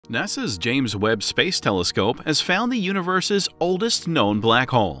NASA's James Webb Space Telescope has found the universe's oldest known black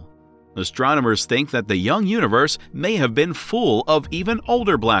hole. Astronomers think that the young universe may have been full of even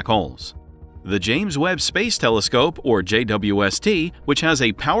older black holes. The James Webb Space Telescope, or JWST, which has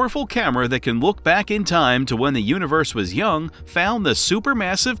a powerful camera that can look back in time to when the universe was young, found the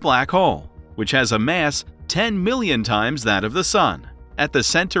supermassive black hole, which has a mass 10 million times that of the Sun, at the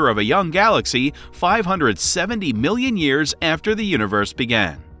center of a young galaxy 570 million years after the universe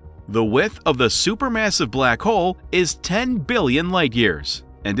began. The width of the supermassive black hole is 10 billion light-years,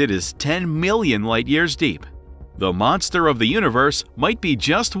 and it is 10 million light-years deep. The monster of the universe might be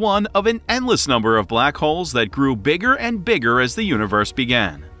just one of an endless number of black holes that grew bigger and bigger as the universe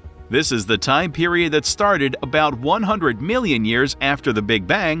began. This is the time period that started about 100 million years after the Big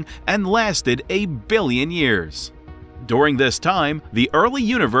Bang and lasted a billion years. During this time, the early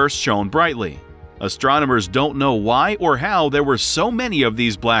universe shone brightly. Astronomers don't know why or how there were so many of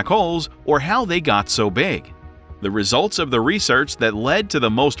these black holes or how they got so big. The results of the research that led to the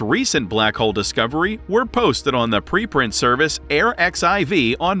most recent black hole discovery were posted on the preprint service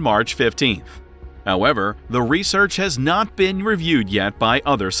AirXIV on March 15th. However, the research has not been reviewed yet by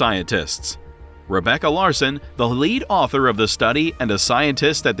other scientists. Rebecca Larson, the lead author of the study and a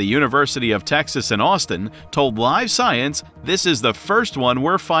scientist at the University of Texas in Austin, told Live Science this is the first one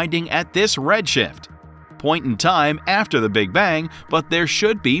we're finding at this redshift point in time after the Big Bang, but there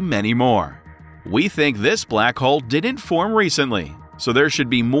should be many more. We think this black hole didn't form recently, so there should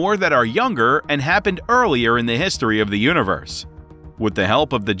be more that are younger and happened earlier in the history of the universe. With the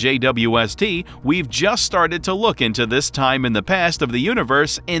help of the JWST, we've just started to look into this time in the past of the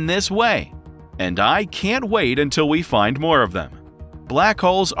universe in this way. And I can't wait until we find more of them. Black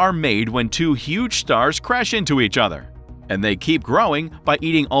holes are made when two huge stars crash into each other, and they keep growing by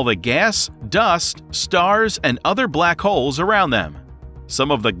eating all the gas, dust, stars, and other black holes around them.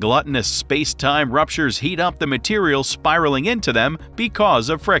 Some of the gluttonous space-time ruptures heat up the material spiraling into them because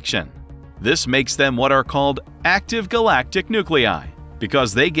of friction. This makes them what are called active galactic nuclei,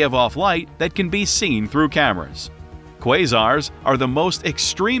 because they give off light that can be seen through cameras. Quasars are the most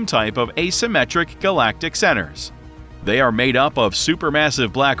extreme type of asymmetric galactic centers. They are made up of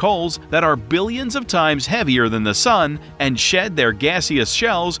supermassive black holes that are billions of times heavier than the Sun and shed their gaseous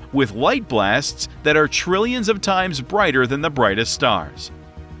shells with light blasts that are trillions of times brighter than the brightest stars.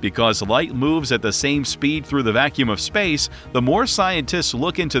 Because light moves at the same speed through the vacuum of space, the more scientists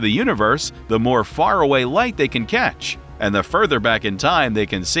look into the universe, the more faraway light they can catch, and the further back in time they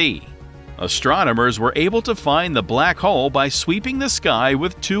can see. Astronomers were able to find the black hole by sweeping the sky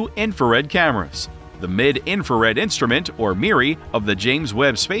with two infrared cameras: the mid-infrared instrument, or MIRI, of the James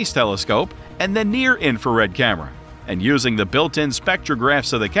Webb Space Telescope, and the near-infrared camera, and using the built-in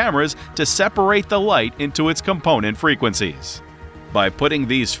spectrographs of the cameras to separate the light into its component frequencies. By putting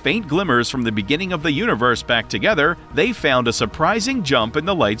these faint glimmers from the beginning of the universe back together, they found a surprising jump in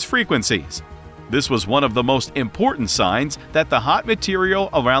the light's frequencies. This was one of the most important signs that the hot material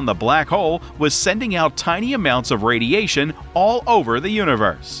around the black hole was sending out tiny amounts of radiation all over the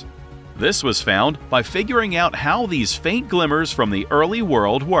universe. This was found by figuring out how these faint glimmers from the early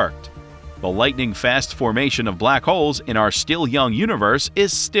world worked. The lightning-fast formation of black holes in our still young universe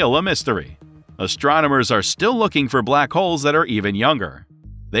is still a mystery. Astronomers are still looking for black holes that are even younger.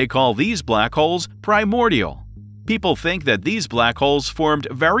 They call these black holes primordial. People think that these black holes formed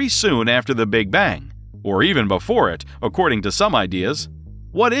very soon after the Big Bang, or even before it, according to some ideas.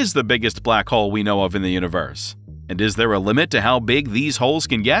 What is the biggest black hole we know of in the universe? And is there a limit to how big these holes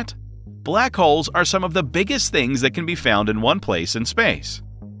can get? Black holes are some of the biggest things that can be found in one place in space.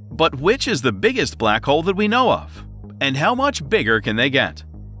 But which is the biggest black hole that we know of? And how much bigger can they get?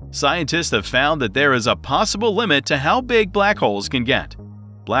 Scientists have found that there is a possible limit to how big black holes can get.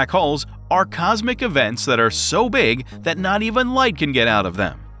 Black holes are cosmic events that are so big that not even light can get out of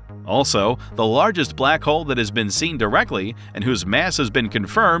them. Also, the largest black hole that has been seen directly and whose mass has been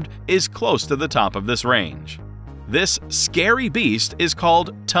confirmed is close to the top of this range. This scary beast is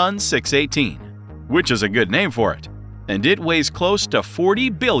called Ton 618, which is a good name for it, and it weighs close to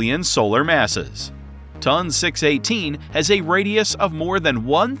 40 billion solar masses. Ton 618 has a radius of more than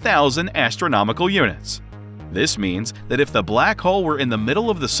 1,000 astronomical units. This means that if the black hole were in the middle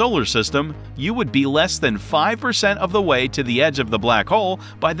of the solar system, you would be less than 5% of the way to the edge of the black hole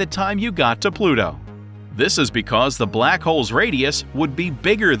by the time you got to Pluto. This is because the black hole's radius would be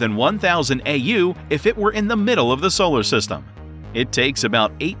bigger than 1,000 AU if it were in the middle of the solar system. It takes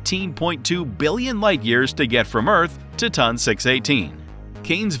about 18.2 billion light-years to get from Earth to Ton 618.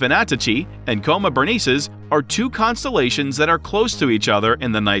 Canes Venatici and Coma Berenices are two constellations that are close to each other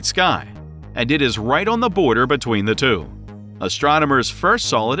in the night sky, and it is right on the border between the two. Astronomers first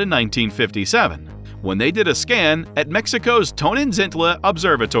saw it in 1957, when they did a scan at Mexico's Tonantzintla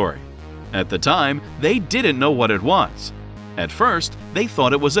Observatory. At the time, they didn't know what it was. At first, they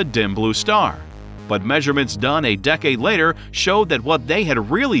thought it was a dim blue star, but measurements done a decade later showed that what they had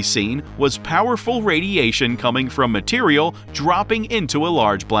really seen was powerful radiation coming from material dropping into a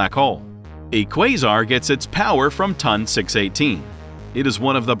large black hole. A quasar gets its power from Ton 618. It is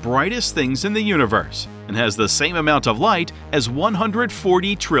one of the brightest things in the universe and has the same amount of light as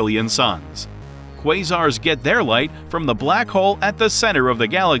 140 trillion suns. Quasars get their light from the black hole at the center of the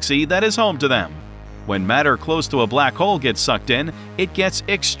galaxy that is home to them. When matter close to a black hole gets sucked in, it gets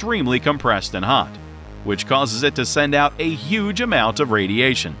extremely compressed and hot, which causes it to send out a huge amount of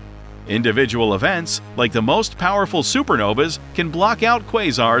radiation. Individual events, like the most powerful supernovas, can block out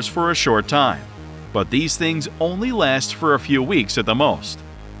quasars for a short time. But these things only last for a few weeks at the most.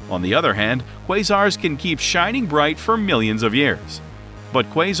 On the other hand, quasars can keep shining bright for millions of years. But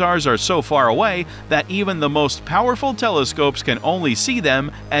quasars are so far away that even the most powerful telescopes can only see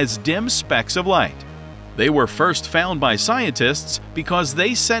them as dim specks of light. They were first found by scientists because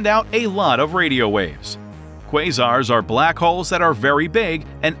they send out a lot of radio waves. Quasars are black holes that are very big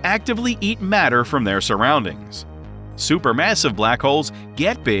and actively eat matter from their surroundings. Supermassive black holes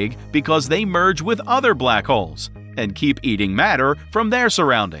get big because they merge with other black holes and keep eating matter from their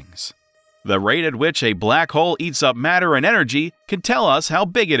surroundings. The rate at which a black hole eats up matter and energy can tell us how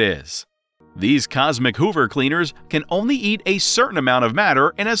big it is. These cosmic Hoover cleaners can only eat a certain amount of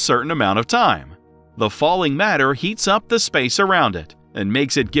matter in a certain amount of time. The falling matter heats up the space around it and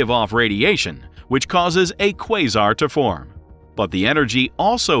makes it give off radiation, which causes a quasar to form. But the energy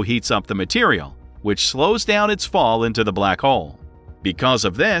also heats up the material, which slows down its fall into the black hole. Because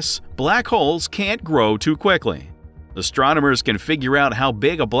of this, black holes can't grow too quickly. Astronomers can figure out how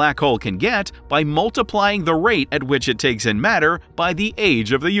big a black hole can get by multiplying the rate at which it takes in matter by the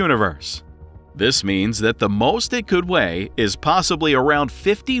age of the universe. This means that the most it could weigh is possibly around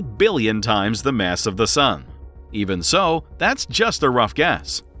 50 billion times the mass of the Sun. Even so, that's just a rough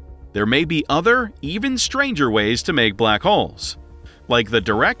guess. There may be other, even stranger ways to make black holes, like the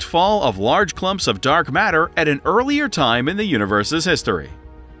direct fall of large clumps of dark matter at an earlier time in the universe's history.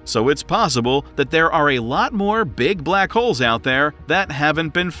 So it's possible that there are a lot more big black holes out there that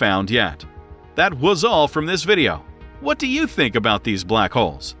haven't been found yet. That was all from this video. What do you think about these black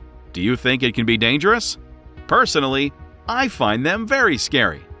holes? Do you think it can be dangerous? Personally, I find them very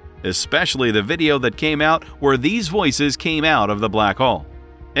scary, especially the video that came out where these voices came out of the black hole.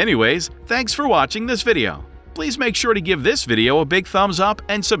 Anyways, thanks for watching this video. Please make sure to give this video a big thumbs up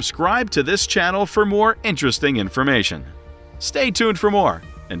and subscribe to this channel for more interesting information. Stay tuned for more,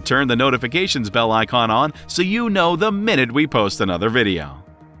 and turn the notifications bell icon on so you know the minute we post another video.